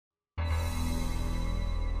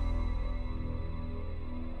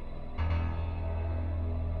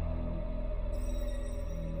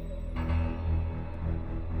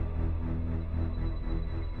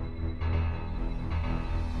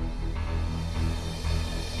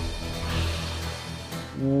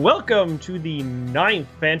Welcome to the 9th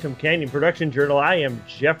Phantom Canyon Production Journal. I am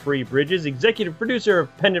Jeffrey Bridges, executive producer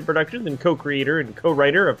of Pendant Productions and co-creator and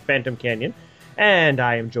co-writer of Phantom Canyon. And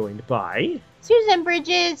I am joined by... Susan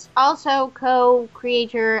Bridges, also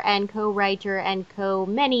co-creator and co-writer and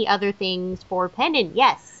co-many other things for Pendant,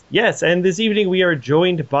 yes. Yes, and this evening we are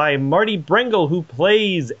joined by Marty Brengel, who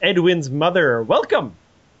plays Edwin's mother. Welcome!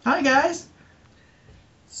 Hi, guys!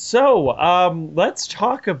 So, let's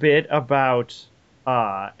talk a bit about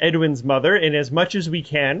Edwin's mother in as much as we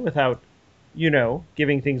can without,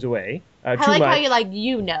 giving things away. I like how you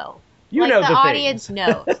You know the audience things.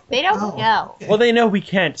 knows. They don't know. Well, they know we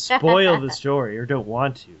can't spoil the story or don't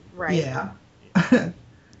want to. Right. Yeah.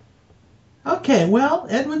 Okay, well,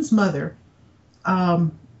 Edwin's mother. I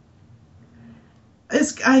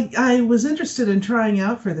was interested in trying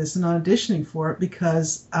out for this and auditioning for it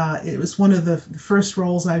because it was one of the first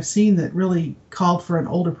roles I've seen that really called for an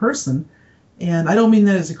older person. And I don't mean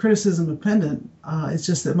that as a criticism of Pendant. It's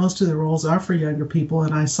just that most of the roles are for younger people.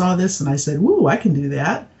 And I saw this and I said, woo, I can do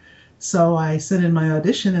that. So I sent in my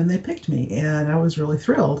audition and they picked me. And I was really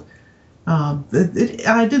thrilled. I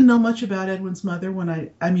didn't know much about Edwin's mother when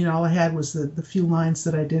all I had was the few lines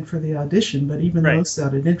that I did for the audition. But even those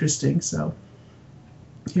sounded interesting. So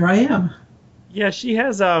here I am. Yeah, she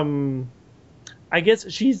has, I guess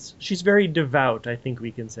she's very devout, I think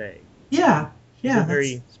we can say. Yeah. She's a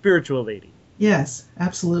very spiritual lady. Yes,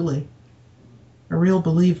 absolutely. A real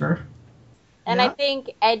believer. And I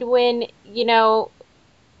think Edwin, you don't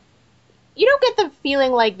get the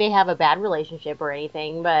feeling like they have a bad relationship or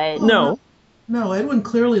anything, but... No, Edwin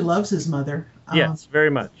clearly loves his mother. Yes,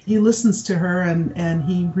 very much. He listens to her, and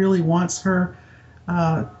he really wants her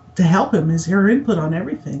to help him, is her input on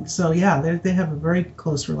everything. So, yeah, they have a very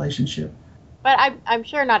close relationship. But I'm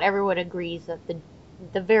sure not everyone agrees that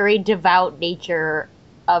the very devout nature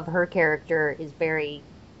of her character is very,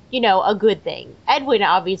 a good thing. Edwin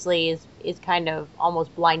obviously is kind of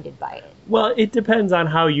almost blinded by it. Well, it depends on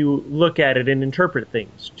how you look at it and interpret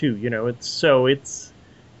things too. It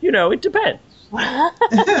depends.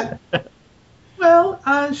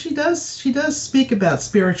 Well, she does speak about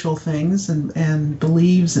spiritual things and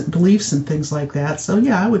beliefs and things like that. So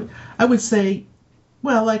yeah, I would say,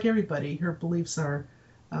 well, like everybody, her beliefs are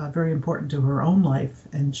very important to her own life,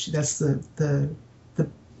 and that's the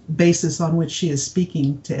basis on which she is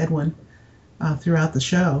speaking to Edwin throughout the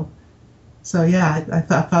show. So yeah, I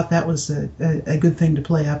thought that was a good thing to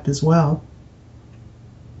play up as well.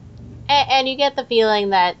 And you get the feeling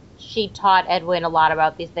that she taught Edwin a lot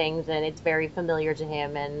about these things, and it's very familiar to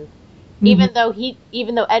him. And even though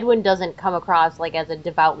Edwin doesn't come across like as a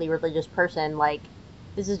devoutly religious person, like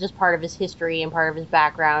this is just part of his history and part of his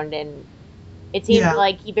background, and it seems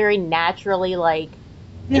like he very naturally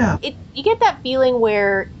you get that feeling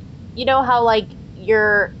where how like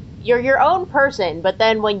you're your own person, but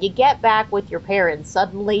then when you get back with your parents,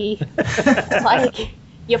 suddenly like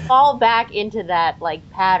you fall back into that like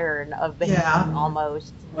pattern of behavior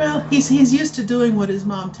almost. Well, he's used to doing what his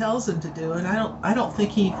mom tells him to do, and I don't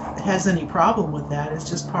think he has any problem with that. It's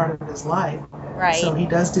just part of his life. Right. So he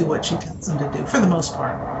does do what she tells him to do for the most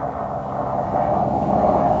part.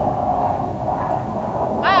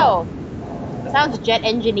 Wow. Sounds jet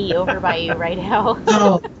engine-y over by you right now.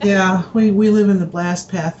 Oh, yeah. We live in the blast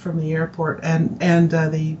path from the airport and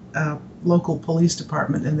the local police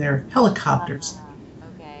department and their helicopters.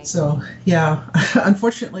 Okay. So, yeah.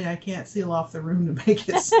 Unfortunately, I can't seal off the room to make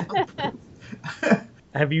it soundproof.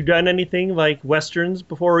 Have you done anything like Westerns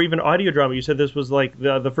before or even audio drama? You said this was like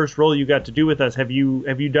the first role you got to do with us. Have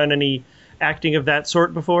you done any acting of that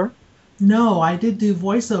sort before? No, I did do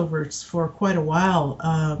voiceovers for quite a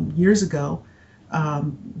while years ago.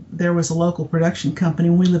 There was a local production company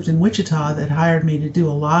when we lived in Wichita that hired me to do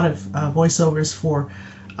a lot of voiceovers for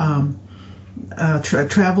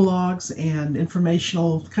travelogues and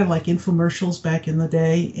informational, kind of like infomercials back in the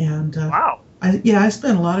day. And wow. I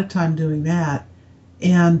spent a lot of time doing that.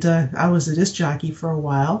 And I was a disc jockey for a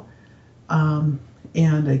while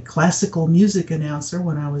and a classical music announcer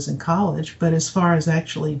when I was in college. But as far as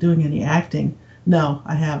actually doing any acting, no,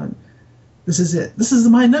 I haven't. This is it. This is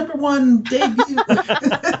my #1 debut.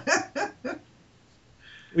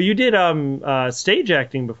 Well, you did stage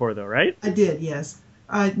acting before, though, right? I did, yes.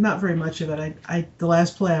 Not very much of it. The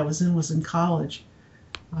last play I was in college,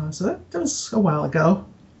 so that was a while ago.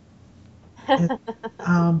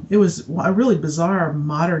 It was a really bizarre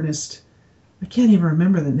modernist. I can't even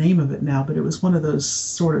remember the name of it now, but it was one of those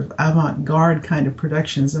sort of avant-garde kind of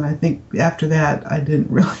productions. And I think after that, I didn't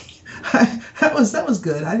really. That was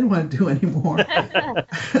good. I didn't want to do any more.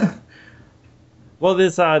 Well,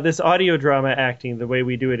 this audio drama acting, the way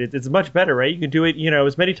we do it, it's much better, right? You can do it,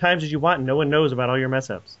 as many times as you want, and no one knows about all your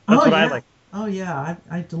mess ups. That's what yeah. I like. Oh yeah,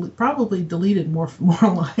 I probably deleted more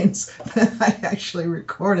lines than I actually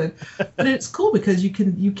recorded, but it's cool because you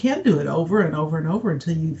can do it over and over and over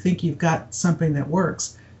until you think you've got something that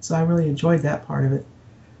works. So I really enjoyed that part of it.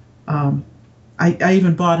 I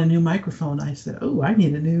even bought a new microphone. I said, "Oh, I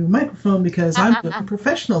need a new microphone because I'm doing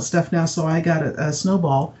professional stuff now." So I got a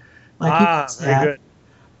Snowball, like you said. Very good.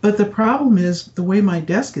 But the problem is the way my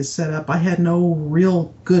desk is set up. I had no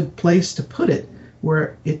real good place to put it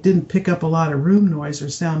where it didn't pick up a lot of room noise or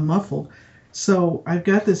sound muffled. So I've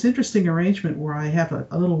got this interesting arrangement where I have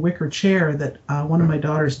a little wicker chair that one of my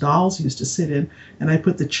daughter's dolls used to sit in, and I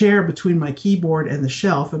put the chair between my keyboard and the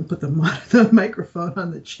shelf and put the microphone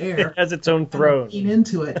on the chair. It has its own throne. Lean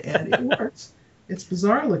into it, and it works. It's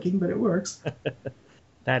bizarre looking, but it works.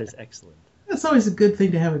 That is excellent. It's always a good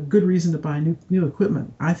thing to have a good reason to buy new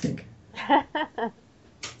equipment, I think.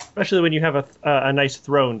 Especially when you have a nice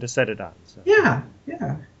throne to set it on. So. Yeah.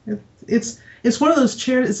 It's one of those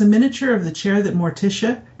chairs. It's a miniature of the chair that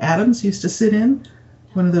Morticia Adams used to sit in.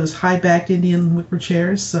 One of those high-backed Indian wicker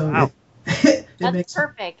chairs. So wow. That's makes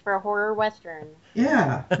perfect for a horror western.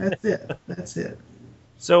 Yeah, that's it. That's it.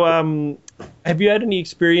 So, have you had any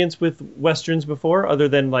experience with westerns before, other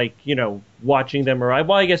than watching them? Or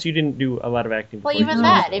I guess you didn't do a lot of acting before. Well, even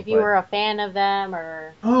that, if you were a fan of them,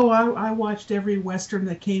 or I watched every western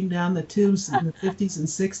that came down the tubes in the 50s and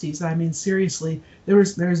 60s. I mean, seriously,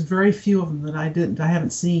 there's very few of them that I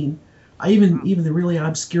haven't seen. Even the really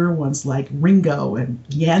obscure ones like Ringo and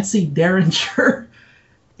Yancey Derringer.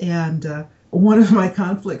 And one of my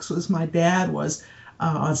conflicts was my dad was.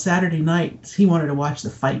 On Saturday nights, he wanted to watch the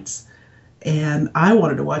fights, and I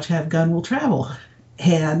wanted to watch Have Gun Will Travel.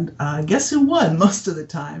 And guess who won most of the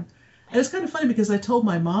time? And it's kind of funny because I told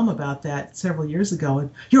my mom about that several years ago, and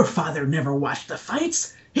your father never watched the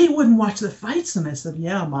fights. He wouldn't watch the fights. And I said,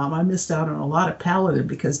 yeah, Mom, I missed out on a lot of Paladin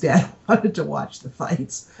because Dad wanted to watch the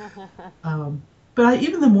fights. But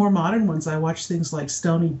even the more modern ones, I watched things like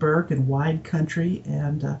Stony Burke and Wide Country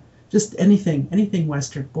and just anything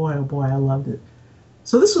Western. Boy, oh boy, I loved it.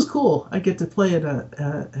 So this was cool. I get to play in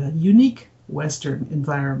a unique Western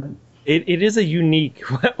environment. It is a unique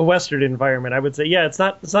Western environment, I would say. Yeah, it's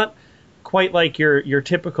not quite like your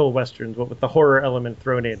typical Westerns, but with the horror element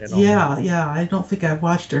thrown in and all. Yeah. I don't think I've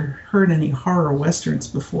watched or heard any horror Westerns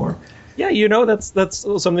before. Yeah, that's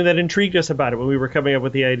something that intrigued us about it when we were coming up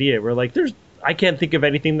with the idea. We're like, I can't think of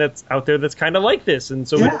anything that's out there that's kind of like this, and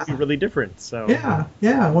so it would be really different. So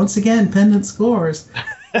yeah. Once again, pendant scores.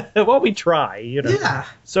 Well, we try, Yeah.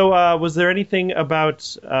 So, was there anything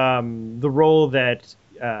about the role that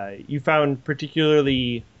you found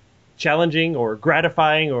particularly challenging or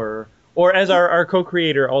gratifying, or as our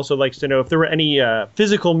co-creator also likes to know, if there were any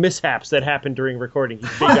physical mishaps that happened during recording?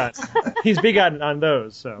 He's big on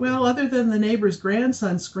those. So. Well, other than the neighbor's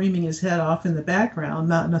grandson screaming his head off in the background,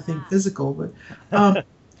 nothing physical, but.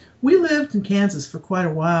 We lived in Kansas for quite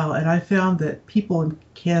a while, and I found that people in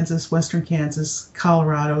Kansas, western Kansas,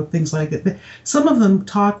 Colorado, things like that, some of them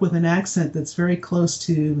talk with an accent that's very close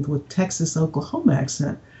to the Texas, Oklahoma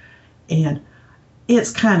accent. And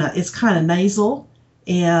it's kind of nasal,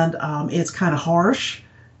 and it's kind of harsh,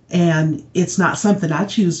 and it's not something I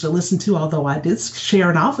choose to listen to, although I did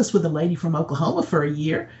share an office with a lady from Oklahoma for a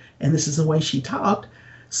year, and this is the way she talked.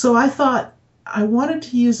 So I thought I wanted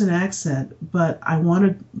to use an accent, but I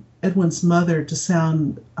wanted Edwin's mother to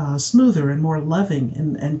sound smoother and more loving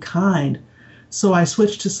and kind. So I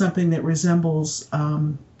switched to something that resembles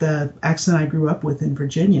the accent I grew up with in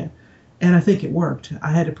Virginia, and I think it worked.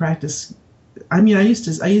 I had to practice. I mean, I used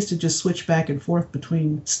to just switch back and forth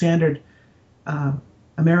between standard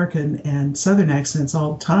American and Southern accents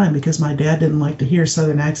all the time because my dad didn't like to hear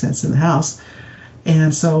Southern accents in the house,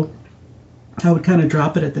 and so I would kind of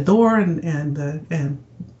drop it at the door, and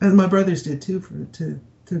my brothers did too, to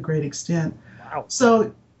a great extent. Wow.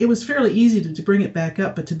 So it was fairly easy to bring it back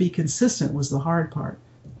up, but to be consistent was the hard part.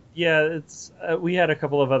 Yeah, it's we had a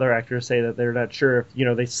couple of other actors say that they're not sure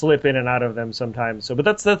if they slip in and out of them sometimes. So, but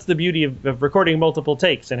that's the beauty of recording multiple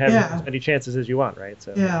takes and having as many chances as you want, right?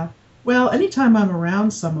 So yeah. Well, anytime I'm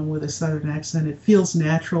around someone with a Southern accent, it feels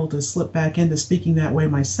natural to slip back into speaking that way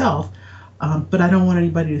myself. But I don't want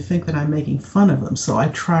anybody to think that I'm making fun of them, so I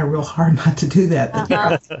try real hard not to do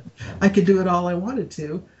that. I could do it all I wanted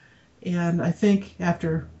to. And I think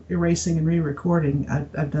after erasing and re-recording,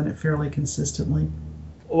 I've done it fairly consistently.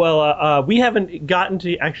 Well, we haven't gotten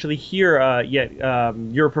to actually hear yet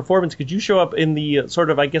your performance. Could you show up in the sort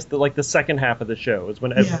of, I guess, the second half of the show is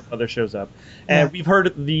when every other shows up, and we've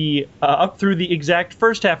heard the up through the exact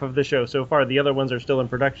first half of the show so far. The other ones are still in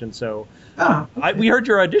production. So Okay. we heard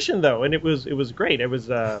your audition though, and it was great. It was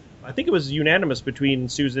I think it was unanimous between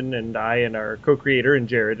Susan and I and our co-creator and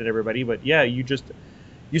Jared and everybody. But yeah, you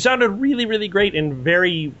sounded really, really great and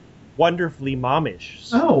very wonderfully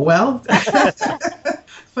momish. Oh, well.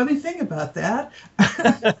 Funny thing about that.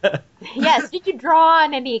 Yes, did you draw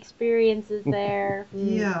on any experiences there?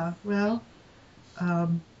 Yeah, well,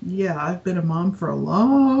 yeah, I've been a mom for a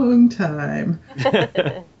long time.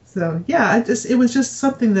 So, yeah, it was just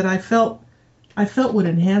something that I felt would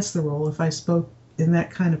enhance the role if I spoke in that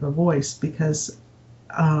kind of a voice, because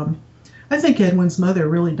I think Edwin's mother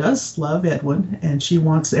really does love Edwin, and she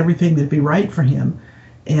wants everything to be right for him.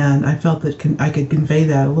 And I felt that I could convey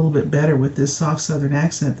that a little bit better with this soft Southern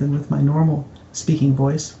accent than with my normal speaking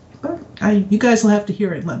voice. But you guys will have to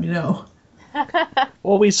hear it and let me know.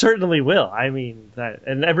 Well, we certainly will. I mean,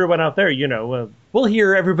 and everyone out there, we'll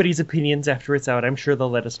hear everybody's opinions after it's out. I'm sure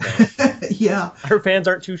they'll let us know. Yeah. Our fans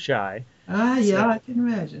aren't too shy. Yeah, I can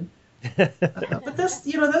imagine. But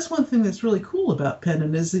that's one thing that's really cool about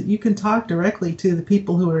Pendant is that you can talk directly to the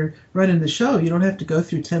people who are running the show. You don't have to go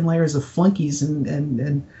through 10 layers of flunkies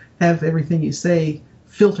and have everything you say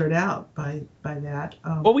filtered out by that.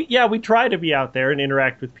 Well, we try to be out there and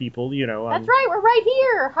interact with people. That's right. We're right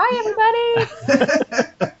here. Hi,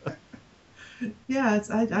 everybody. Yeah,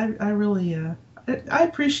 I really I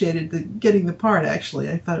appreciated getting the part. Actually,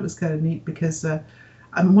 I thought it was kind of neat because.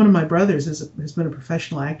 One of my brothers has been a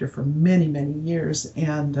professional actor for many, many years,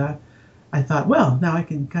 and I thought, well, now I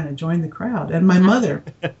can kind of join the crowd. And my mother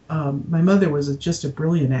was just a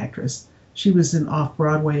brilliant actress. She was in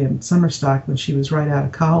off-Broadway and summer stock when she was right out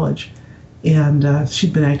of college, and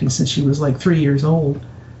she'd been acting since she was like 3 years old.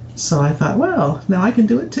 So I thought, well, now I can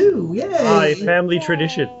do it too. Yay! Family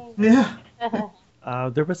tradition. Yeah.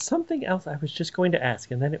 There was something else I was just going to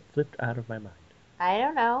ask, and then it flipped out of my mind. I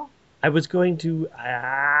don't know. I was going to...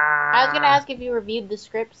 I was going to ask if you reviewed the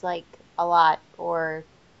scripts, like, a lot, or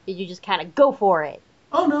did you just kind of go for it?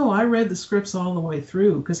 Oh, no, I read the scripts all the way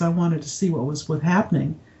through because I wanted to see what was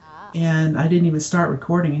happening. And I didn't even start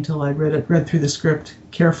recording until I read through the script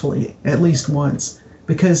carefully, at least once,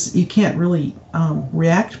 because you can't really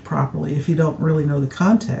react properly if you don't really know the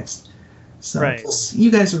context. So right. You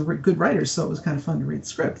guys are good writers, so it was kind of fun to read the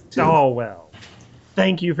script, too. Oh, well.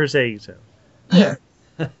 Thank you for saying so. Yeah.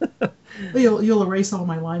 You'll erase all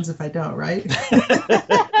my lines if I don't, right?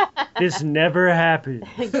 This never happened.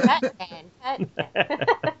 Cut.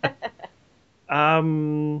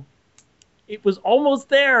 It was almost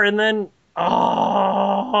there, and then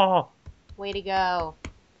way to go.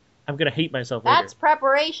 I'm gonna hate myself That's later.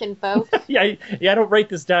 preparation, folks. Yeah, I don't write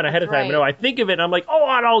this down ahead of time. Right. No, I think of it, and I'm like,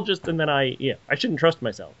 and I'll just, and then I shouldn't trust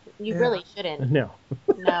myself. You really shouldn't. No.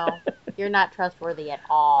 No, you're not trustworthy at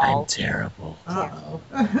all. I'm terrible. Uh-oh.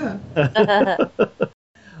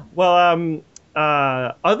 Well,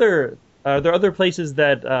 are there other places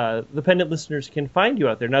that the Pendant listeners can find you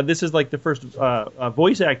out there? Now, this is like the first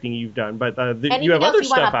voice acting you've done, but you have other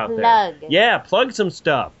stuff out there. Yeah, plug some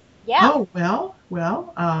stuff. Yeah. Oh,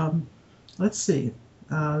 well, let's see.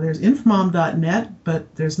 There's infmom.net,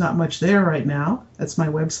 but there's not much there right now. That's my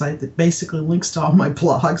website that basically links to all my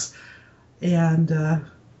blogs. And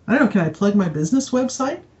I don't know, can I plug my business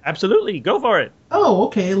website? Absolutely, go for it. Oh,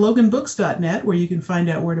 okay, loganbooks.net, where you can find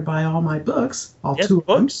out where to buy all my books. Yes, two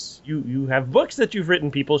books. You have books that you've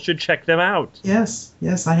written. People should check them out. Yes,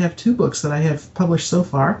 I have 2 books that I have published so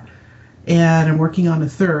far, and I'm working on a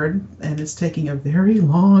third, and it's taking a very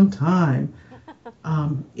long time.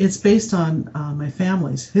 It's based on my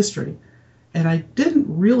family's history, and I didn't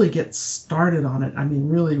really get started on it. I mean,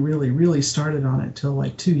 really, really, really started on it till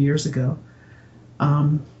like 2 years ago.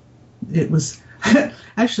 It was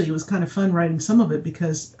actually, it was kind of fun writing some of it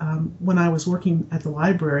because when I was working at the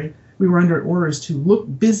library, we were under orders to look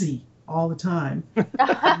busy all the time.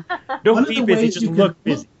 Don't be busy, just look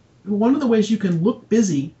busy. One of the ways you can look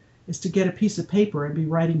busy is to get a piece of paper and be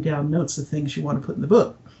writing down notes of things you want to put in the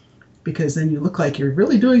book, because then you look like you're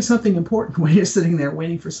really doing something important when you're sitting there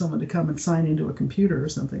waiting for someone to come and sign into a computer or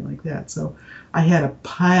something like that. So I had a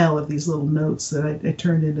pile of these little notes that I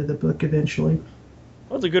turned into the book eventually.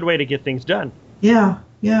 Well, it's a good way to get things done. Yeah.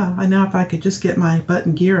 I know if I could just get my butt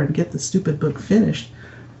in gear and get the stupid book finished.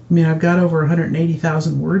 I mean, I've got over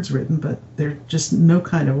 180,000 words written, but they're just no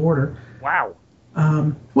kind of order. Wow.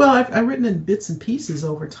 Well, I've written in bits and pieces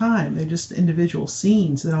over time. They're just individual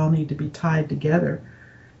scenes that all need to be tied together.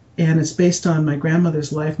 And it's based on my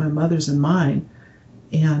grandmother's life, my mother's and mine.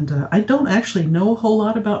 And I don't actually know a whole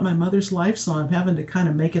lot about my mother's life, so I'm having to kind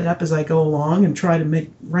of make it up as I go along and try to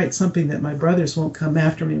write something that my brothers won't come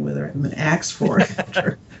after me with an axe for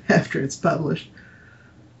after it's published.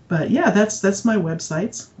 But yeah, that's my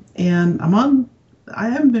websites, and I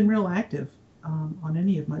haven't been real active on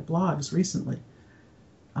any of my blogs recently.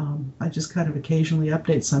 I just kind of occasionally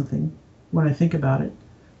update something when I think about it,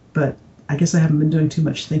 but I guess I haven't been doing too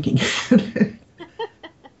much thinking.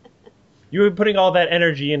 You were putting all that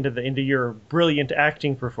energy into your brilliant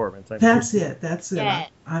acting performance. That's it. Yeah.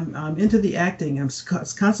 I'm into the acting. I'm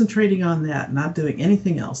concentrating on that, not doing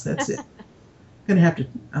anything else. That's it. I'm going to have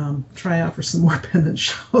to try out for some more pendant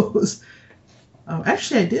shows.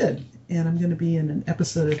 Actually, I did, and I'm going to be in an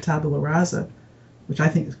episode of Tabula Rasa, which I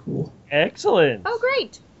think is cool. Excellent. Oh,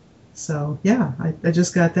 great. So, yeah, I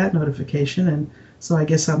just got that notification, and so I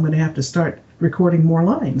guess I'm going to have to start recording more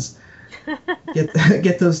lines.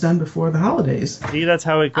 Get those done before the holidays. See, that's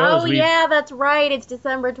how it goes. Oh, yeah, that's right. It's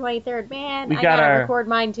December 23rd. Man, I gotta record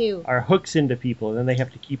mine, too. Our hooks into people, and then they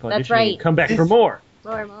have to keep auditioning That's right. and come back for more.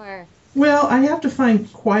 More. Well, I have to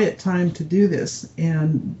find quiet time to do this,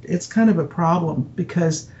 and it's kind of a problem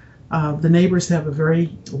because the neighbors have a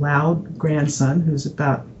very loud grandson who's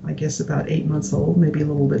about 8 months old, maybe a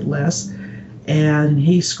little bit less, and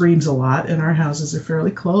he screams a lot, and our houses are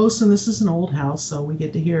fairly close, and this is an old house, so we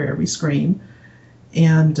get to hear every scream.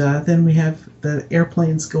 And then we have the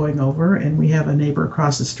airplanes going over, and we have a neighbor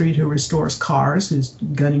across the street who restores cars, who's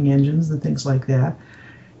gunning engines and things like that.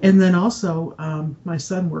 And then also, my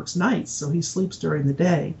son works nights, so he sleeps during the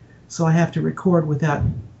day, so I have to record without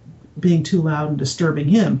being too loud and disturbing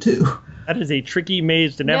him, too. That is a tricky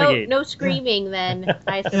maze to navigate. No screaming, then,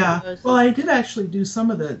 I suppose. Yeah. Well, I did actually do some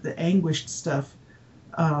of the anguished stuff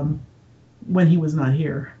when he was not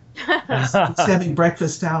here. He's having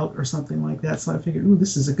breakfast out or something like that, so I figured, ooh,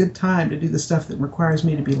 this is a good time to do the stuff that requires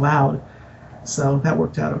me to be loud. So that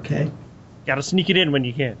worked out okay. Got to sneak it in when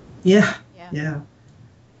you can. Yeah.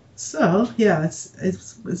 So, yeah,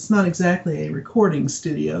 it's not exactly a recording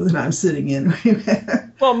studio that I'm sitting in.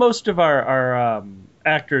 Well, most of our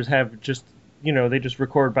actors have just, they just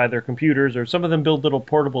record by their computers, or some of them build little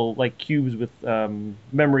portable, like, cubes with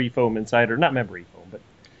memory foam inside, or not memory foam, but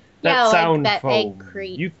that sound like that foam.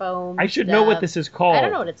 egg foam. I should know what this is called. I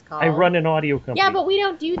don't know what it's called. I run an audio company. Yeah, but we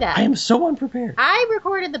don't do that. I am so unprepared. I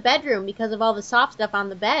recorded the bedroom because of all the soft stuff on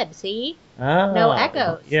the bed, see? Oh, No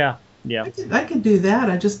echoes. Yeah. I could do that.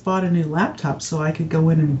 I just bought a new laptop so I could go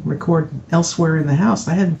in and record elsewhere in the house.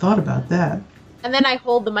 I hadn't thought about that. And then I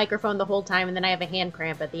hold the microphone the whole time, and then I have a hand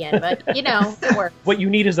cramp at the end. But, it works. What you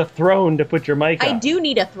need is a throne to put your mic on. I do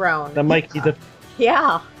need a throne. The mic needs a...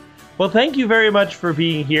 Yeah. Well, thank you very much for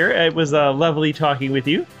being here. It was lovely talking with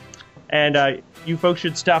you. And you folks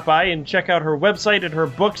should stop by and check out her website and her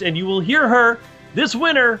books, and you will hear her this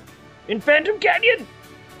winter in Phantom Canyon.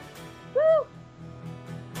 Woo!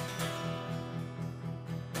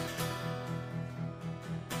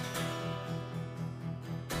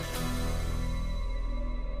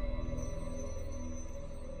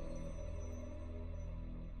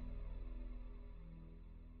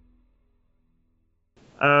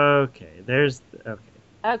 Okay, okay.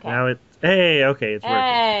 Okay. Now it's working.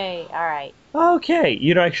 Hey, all right.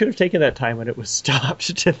 Okay, I should have taken that time when it was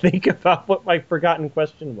stopped to think about what my forgotten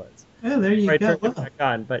question was. Oh, there you go. Turned it back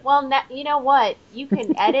on, but Well, you know what? You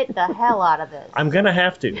can edit the hell out of this. I'm gonna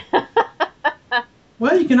have to.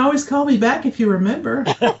 Well, you can always call me back if you remember.